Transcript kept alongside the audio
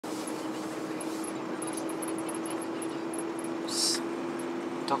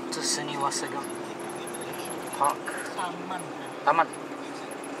Dr. Srinivasagam Park. Taman. Taman.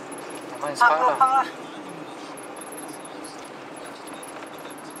 Taman is park lah.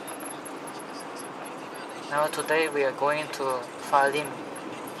 Now today we are going to Falim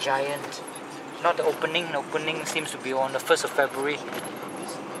Giant. Not the opening. The opening seems to be on the 1st of February.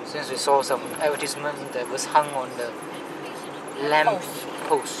 Since we saw some advertisement that was hung on the lamp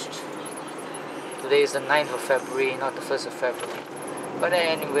post. Today is the 9th of February, not the 1st of February. But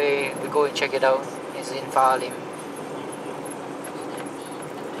anyway, we go and check it out. It's in Falim.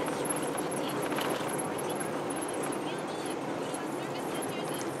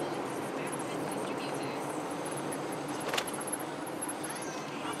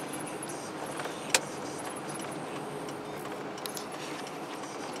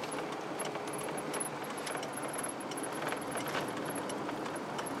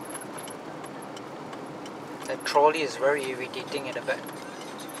 The trolley is very irritating at the back.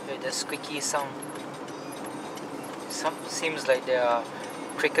 The squeaky sound. Seems like there are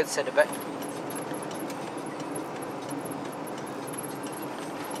crickets at the back.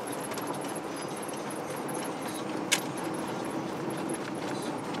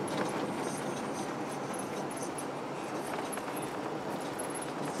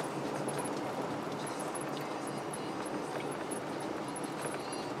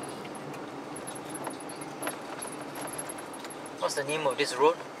 What's the name of this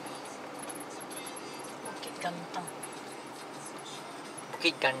road? Bukit Gantang.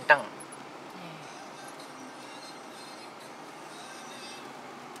 Bukit Gantang.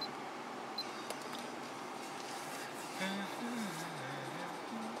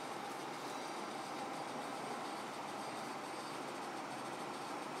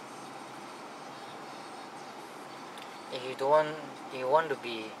 If you want to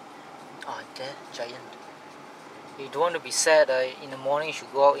be there, giant. If you don't want to be sad, in the morning you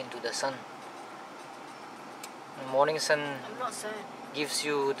should go out into the sun. The morning sun I'm not sad. gives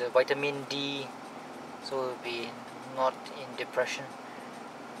you the vitamin D, so you'll be not in depression.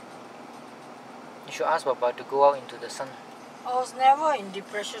 You should ask Papa to go out into the sun. I was never in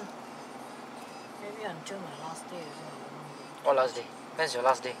depression. Maybe until my last day as well. What last day? When's your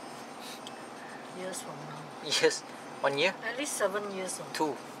last day? Years from now. Yes. 1 year? At least 7 years old.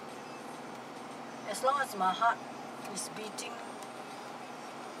 2. As long as my heart is beating.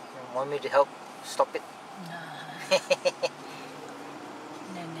 You want me to help stop it? Nah. Nah.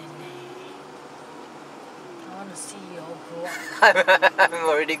 I want to see you all grow up. I'm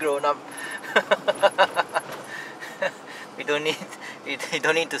already grown up. we don't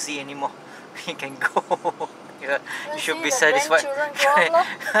need to see anymore. We can go. You should be satisfied.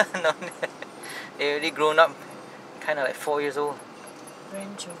 No, they already grown up. Kind of like 4 years old.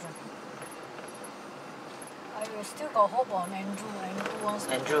 Grandchildren. I will still got hope on Andrew. Andrew wants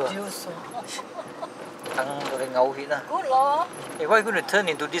to produce. So. Good lor. Hey, why are you going to turn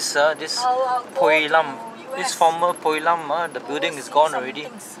into this I'll Poi go Lam? to This US. former Poi Lam, the building is gone already.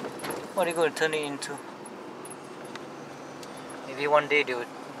 Things. What are you going to turn it into? Maybe one day they would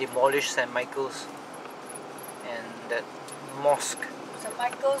demolish St. Michael's and that mosque St.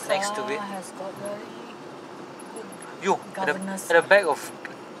 Michael's next to it. has got very Yo, at governors. the back of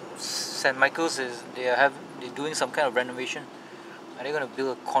St. Michael's they're doing some kind of renovation. Are they going to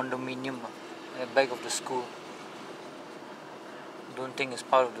build a condominium at the back of the school? Don't think it's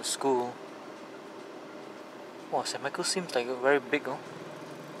part of the school. Wow, St. Michael's seems like a very big, oh.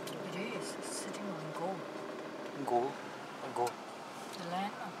 It is. It's sitting on gold. Gold? Gold. The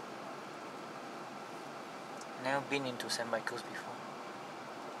land. Never been into St. Michael's before.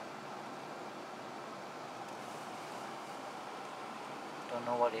 Don't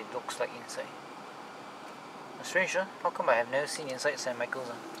know what it looks like inside. Strange, huh? How come I have never seen inside St.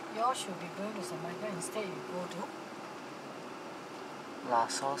 Michael's? You all should be going to St. Michael instead. You go to.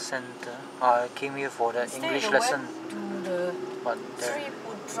 Lahat Centre. I came here for the Instead English you lesson. went to the But Sri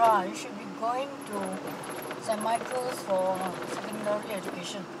Putra. You should be going to St. Michael's for secondary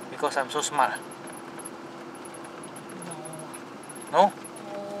education. because I'm so smart. No. No?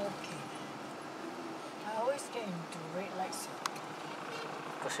 Okay. I always get into red lights.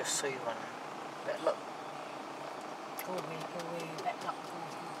 Because you're so one. Bad luck. Go away. Bad luck.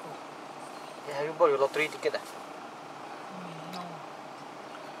 Go. Yeah, have you bought your lottery ticket? No.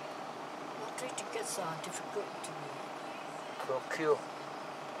 Lottery tickets are difficult to Procure.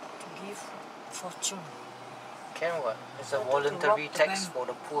 give fortune. Can what? It's a Better to voluntary rob the tax bank. for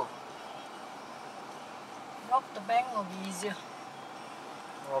the poor. Rob the bank will be easier.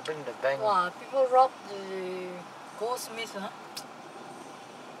 Robbing the bank. Wow, people rob the goldsmith, huh?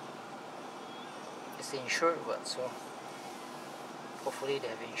 It's insured, but so. Hopefully they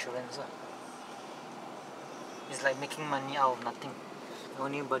have insurance. It's like making money out of nothing. The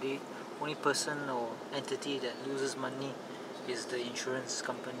only person or entity that loses money is the insurance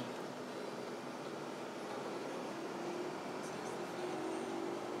company.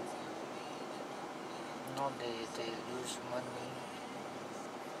 Not they lose money.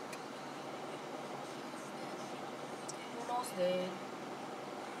 Who knows, they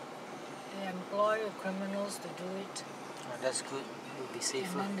employ criminals to do it. Oh, that's good. It will be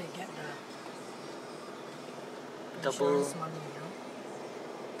safer. And then they get the Double insurance money, you know.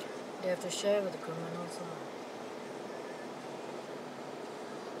 They have to share with the criminals.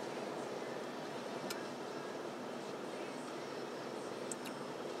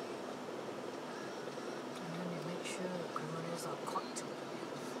 And then they make sure the criminals are caught.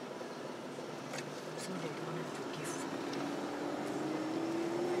 So they don't have to give.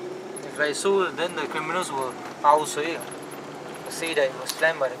 If like so, then the criminals will say that it was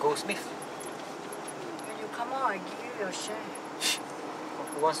slammed by the goldsmith. When you come out, I give you your share.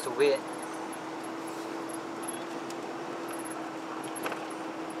 Who wants to wait?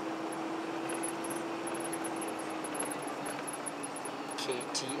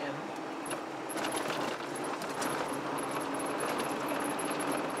 KTM.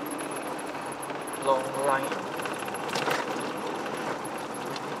 Long line.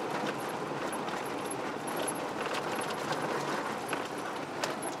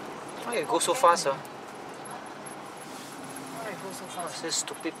 Why it goes so fast, huh? Why it goes so fast? What's this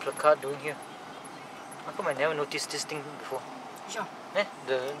stupid placard doing here? How come I never noticed this thing before? Sure.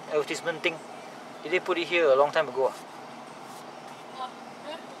 The advertisement thing. Did they put it here a long time ago?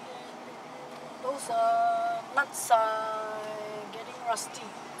 Those nuts are getting rusty.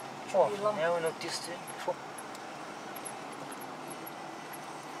 Should be long. Never noticed it before.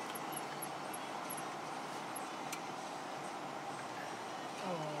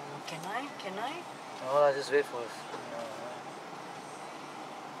 Oh, can I? Oh, I'll just wait for it.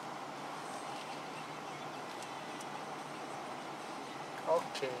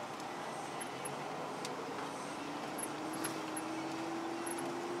 Okay.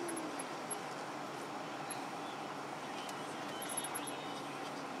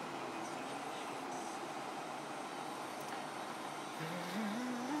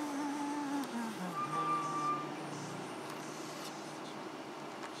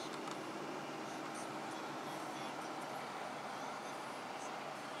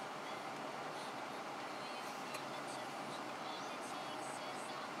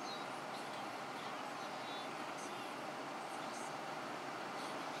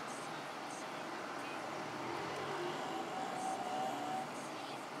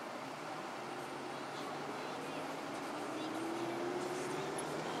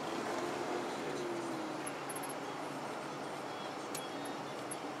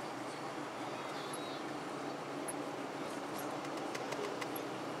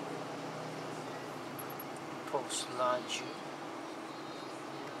 Post large.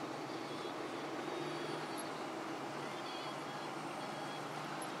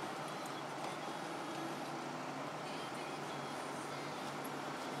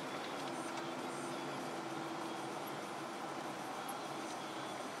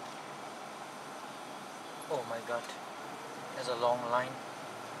 Oh my god, there's a long line.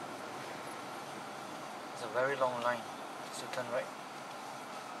 It's a very long line. So turn right.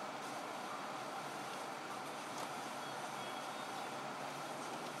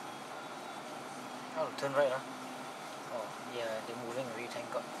 Oh, turn right, huh? Oh, yeah, they're moving already,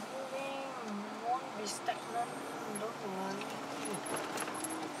 thank God. Moving, won't be stagnant, don't worry.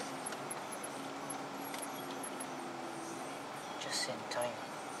 Just in time.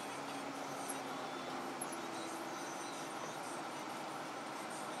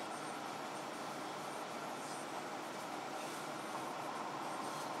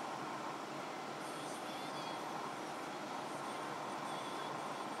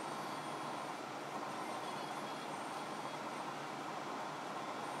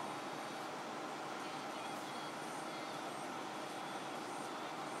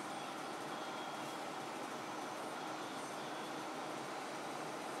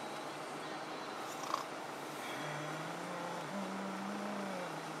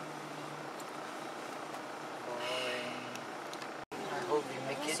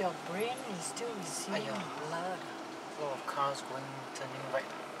 Because your brain is still receiving blood. A lot of cars turning right.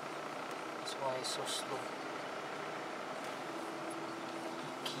 That's why it's so slow.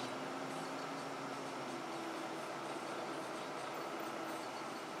 Key.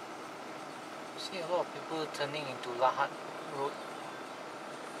 See a lot of people turning into Lahat Road.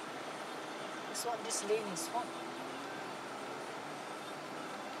 That's what this lane is for.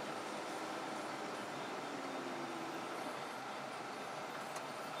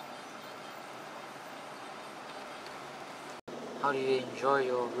 How do you enjoy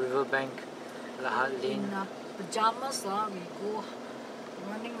your riverbank, Lahat Lane? In pajamas, we go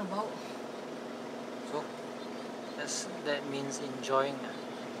running about. So that means enjoying.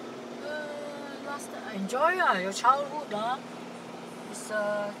 Last time, enjoy your childhood. It's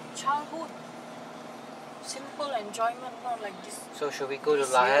a childhood simple enjoyment, not like this. So should we go to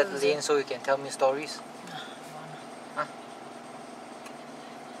This Lahat year, Lane so you can tell me stories? Huh?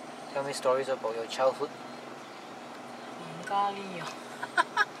 Tell me stories about your childhood. Kali.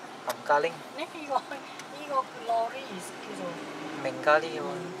 Mengkaling? 呢個 lorry 叫做 Mengkali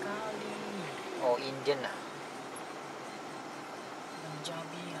or Kali Indian?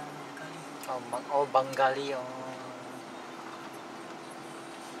 Punjabi Kali. Oh, Bengali.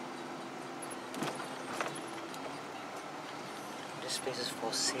 This place is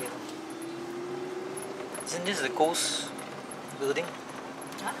for sale. Isn't this the ghost building?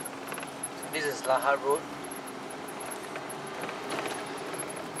 Huh? This is Lahat Road.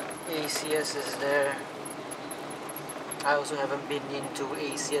 ACS is there. I also haven't been into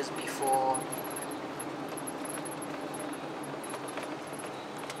ACS before.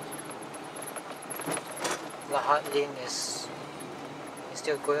 Lahat Lane is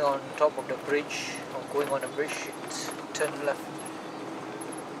instead of going on top of the bridge or going on the bridge, turn left.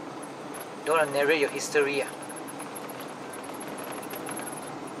 Don't want to narrate your history.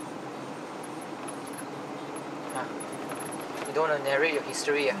 You don't want to narrate your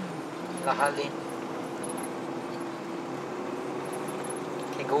history. Lahat Lane.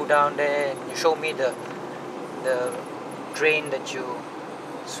 Can go down there and you show me the drain that you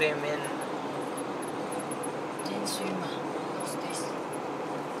swim in. Didn't swim those days.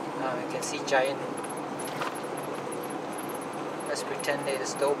 You can see Giant. Let's pretend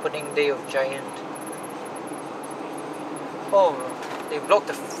it's the opening day of Giant. Oh, they blocked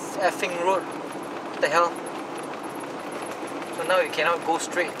the effing road. What the hell? So now you cannot go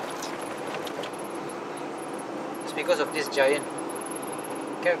straight. It's because of this Giant.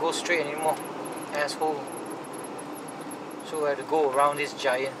 You can't go straight anymore. Asshole. So I had to go around this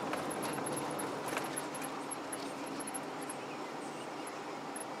Giant.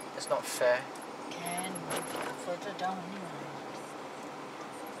 That's not fair. Can further down anyway.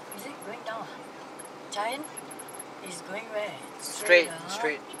 Is it going down? Giant is going where? Straight.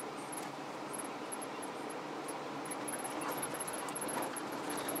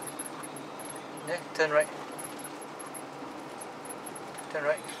 Yeah, turn right. Turn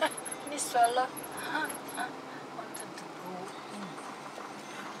right. This fella wanted to go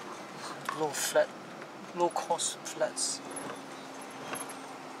in. Low cost flats.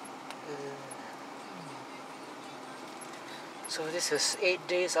 So this is 8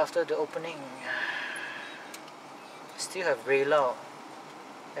 days after the opening. Still have Rayla.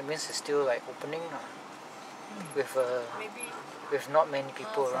 That means it's still like opening with Maybe with not many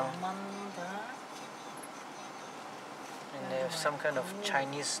people half around. a month, And they have some kind of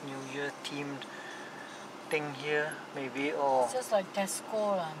Chinese New Year themed thing here, maybe, or It's just like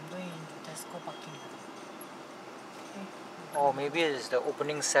Tesco. I'm going into Tesco parking. or maybe it's the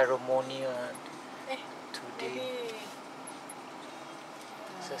opening ceremony today. Maybe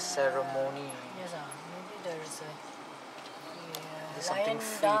It's a ceremony. yes, maybe there is a There's something lion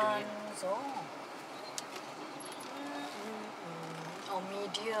free to eat. dance. Oh,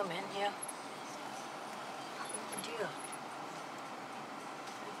 media man here. Media.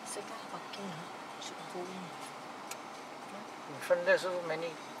 Second parking. Should go in. In front there's so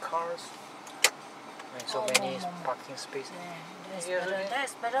many cars. And so many parking spaces. Yeah,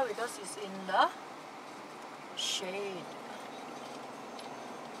 that's better because it's in the shade.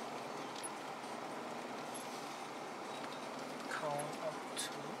 Count up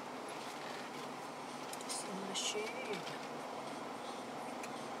to. It's in the shade.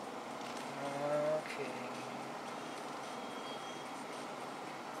 Okay.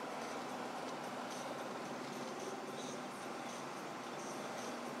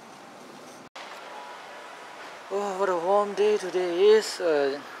 Oh, what a warm day today is.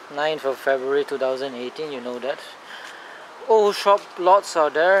 9th of February 2018, you know that. Old shop lots are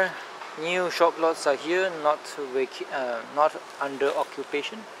there. New shop lots are here, not under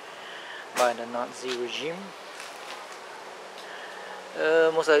occupation by the Nazi regime.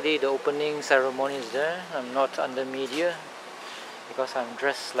 Most likely the opening ceremony is there. I'm not under media because I'm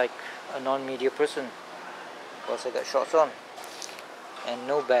dressed like a non-media person because I got shorts on and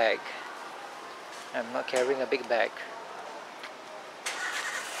no bag. I'm not carrying a big bag.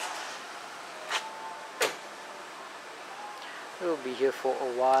 We'll be here for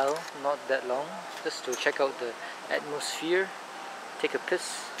a while, not that long, just to check out the atmosphere, take a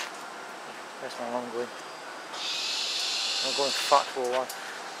piss. Where's my mom going? I'll go and fart for a while.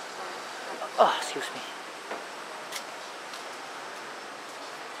 Oh, excuse me.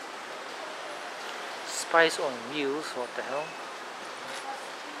 Spice on wheels, what the hell?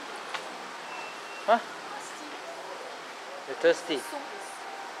 Huh? You're thirsty?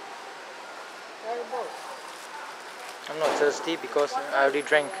 I'm not thirsty because I already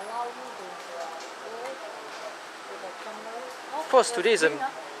drank. Of course, today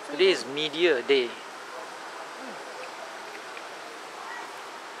is media day.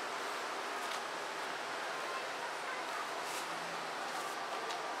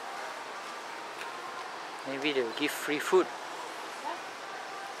 Maybe they will give free food.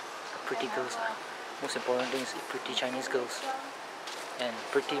 Pretty girls. Most important thing is pretty Chinese girls and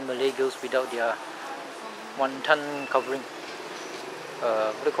pretty Malay girls without their wonton covering.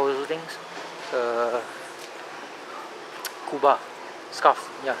 What do you call those things? Kuba. Scarf.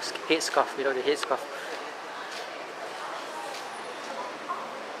 Yeah, head scarf, without the head scarf.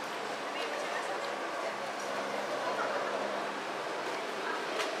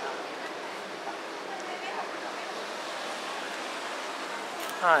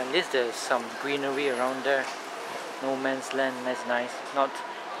 At least there's some greenery around there. No man's land, that's nice. Not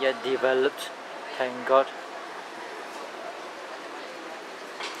yet developed, thank God.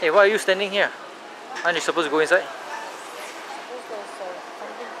 Hey, why are you standing here? Aren't you supposed to go inside?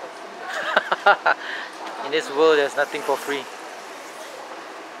 In this world, there's nothing for free.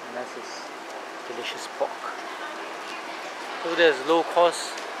 Unless it's delicious pork. So there's low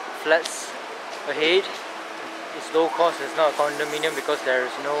cost flats ahead. It's low cost, it's not a condominium because there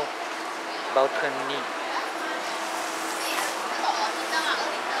is no balcony.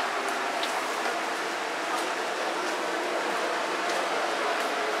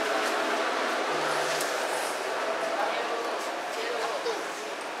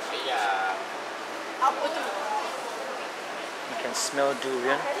 You can smell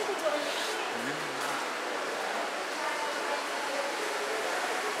durian.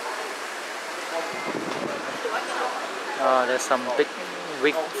 There's some big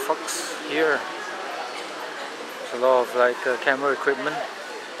rig trucks here. There's a lot of like camera equipment.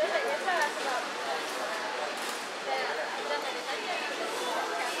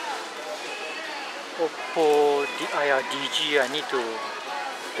 Oppo DG, I need to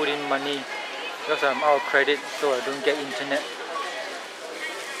put in money because I'm out of credit, so I don't get internet.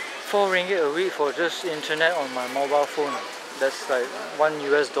 4 ringgit a week for just internet on my mobile phone. That's like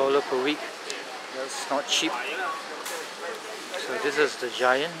 $1 per week. That's not cheap. So this is the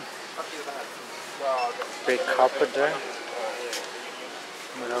Giant. Big carpet there.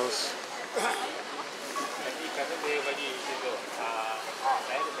 What else?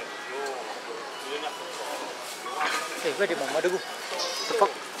 Hey, where did my mother go? The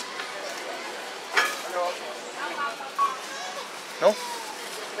fuck? No?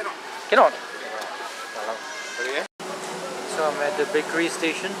 Cannot? So I'm at the bakery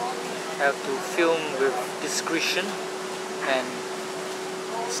station. I have to film with discretion and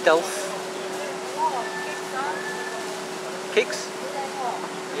stealth. Cakes?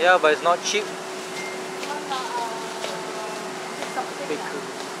 Yeah, but it's not cheap. Bakery.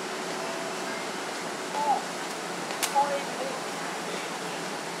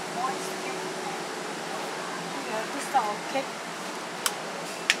 This type of cake,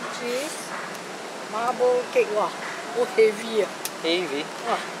 which is marble cake. Wow, oh heavy. Heavy?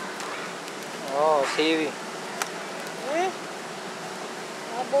 Wow. Oh, it's heavy. Eh?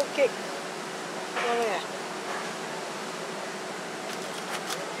 Marble cake. Oh yeah.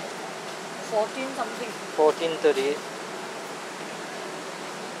 14 something. 14.38.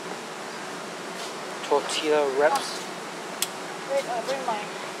 Tortilla wraps. Wait, bring my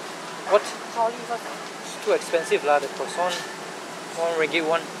What? trolley first. It's too expensive lah, the croissant. 1 ringgit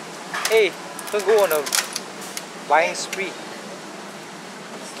one. Hey, don't go on a buying spree.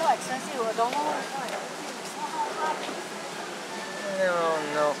 It's not expensive. I don't know. It's not expensive.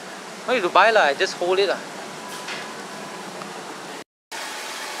 No. No need to buy lah, just hold it lah.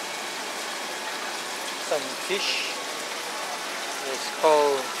 Some fish. It's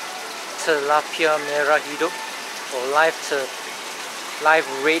called tilapia merah hidup or live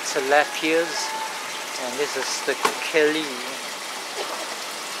red tilapias, and this is the Kelly,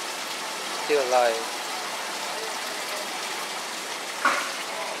 still alive.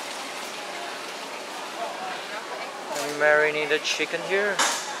 And marinated chicken here,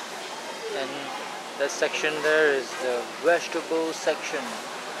 and that section there is the vegetable section.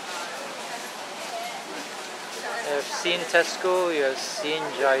 You have seen Tesco, you have seen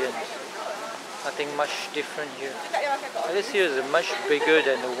Giant. Nothing much different here. This here is much bigger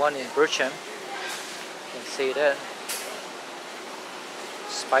than the one in Bircham. You can say that.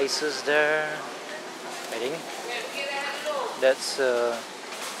 spices there, I think. That's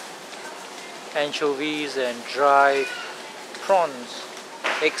anchovies and dried prawns.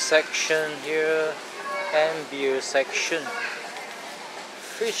 Egg section here, and beer section.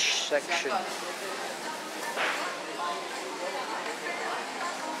 Fish section.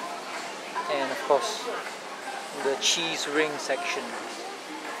 And of course, the cheese ring section.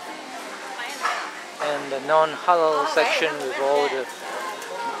 And the non-halal section with all the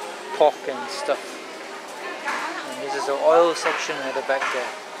pork and stuff. And this is the oil section at the back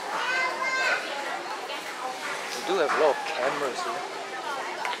there. We do have a lot of cameras here.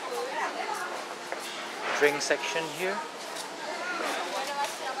 Drink section here.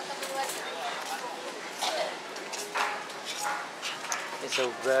 It's a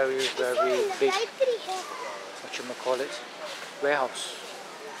very, very big, whatchamacallit, warehouse.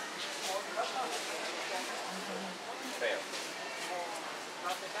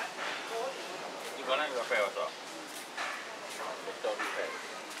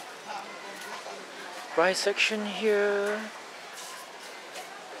 Rice section here.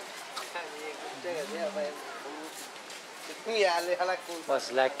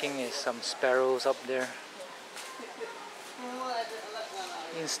 What's lacking is some sparrows up there.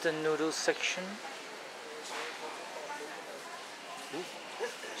 Instant noodles section. Ooh,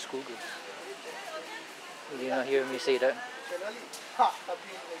 school good. You did not hear me say that.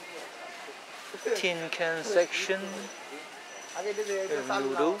 Tin can section.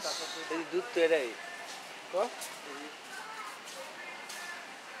 Noodles.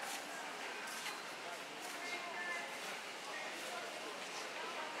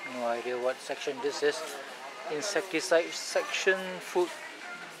 No idea what section this is. Insecticide section, food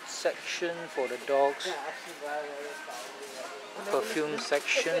section for the dogs, perfume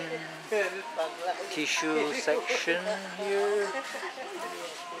section, tissue section here,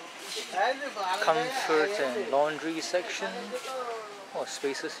 comfort and laundry section. Oh,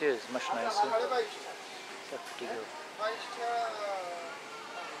 spaces here is much nicer. That's pretty good.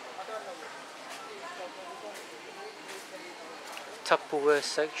 Tupperware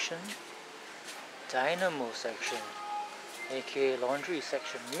section, dynamo section, aka laundry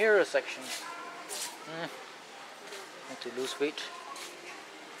section, mirror section. Need to lose weight.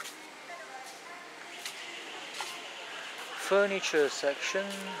 Furniture section,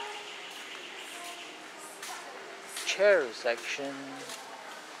 chair section.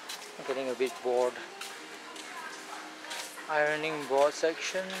 I'm getting a bit bored. Ironing board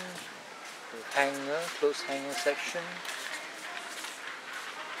section, hanger, clothes hanger section.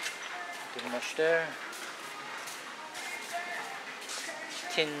 Nothing much there.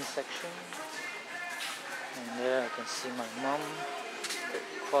 Tin section. And there I can see my mum.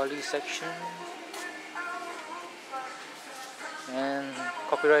 Quality section. And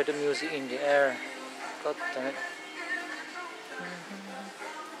copyrighted music in the air. God damn it.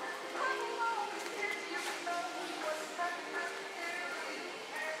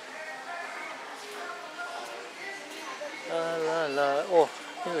 Oh,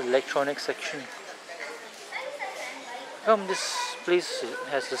 this is the electronics section. This place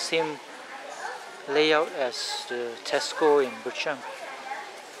has the same layout as the Tesco in Burchang.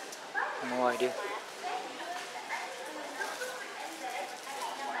 No idea.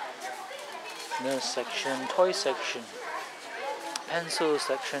 Nurse section, toy section, pencil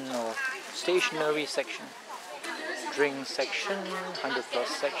section or stationery section, drink section, 100+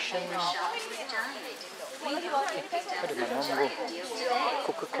 section. Where did my mom go?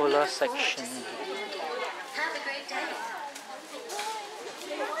 Coca-Cola section. Have a great day.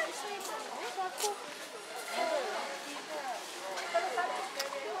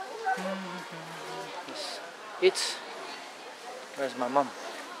 It's. Where's my mom?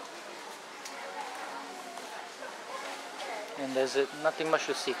 And there's nothing much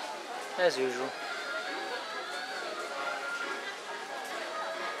to see, as usual.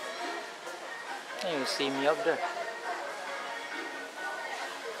 And you see me up there.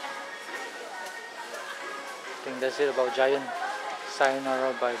 I think that's it about Giant.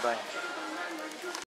 Sayonara, bye bye.